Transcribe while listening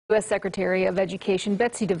U.S. Secretary of Education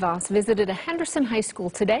Betsy DeVos visited a Henderson high school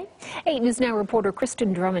today. 8 News Now reporter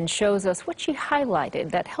Kristen Drummond shows us what she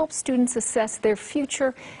highlighted that helps students assess their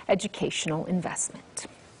future educational investment.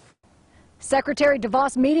 Secretary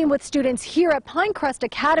DeVos meeting with students here at Pinecrest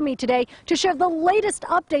Academy today to share the latest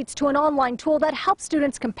updates to an online tool that helps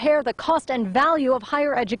students compare the cost and value of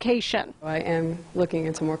higher education. I am looking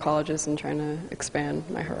into more colleges and trying to expand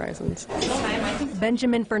my horizons.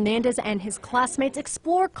 Benjamin Fernandez and his classmates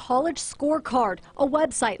explore College Scorecard, a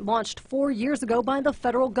website launched 4 years ago by the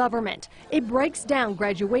federal government. It breaks down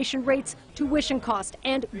graduation rates, tuition cost,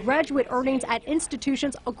 and graduate earnings at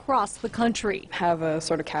institutions across the country. Have a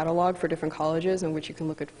sort of catalog for different colleges in which you can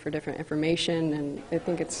look at for different information, and I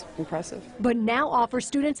think it's impressive. But now offers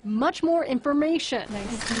students much more information.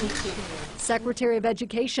 Nice to meet you. Secretary of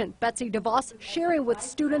Education Betsy DeVos sharing with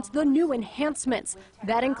students the new enhancements.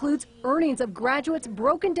 That includes earnings of graduates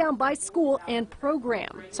broken down by school and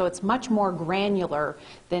program. So it's much more granular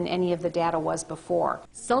than any of the data was before.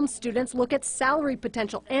 Some students look at salary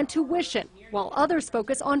potential and tuition, while others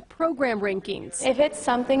focus on program rankings. If it's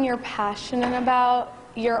something you're passionate about,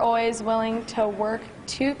 you're always willing to work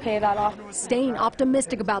to pay that off. Staying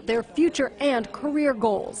optimistic about their future and career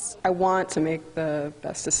goals. I want to make the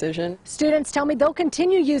best decision. Students tell me they'll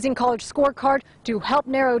continue using College Scorecard to help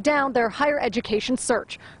narrow down their higher education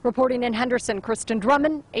search. Reporting in Henderson, Kristen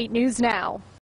Drummond, 8 News Now.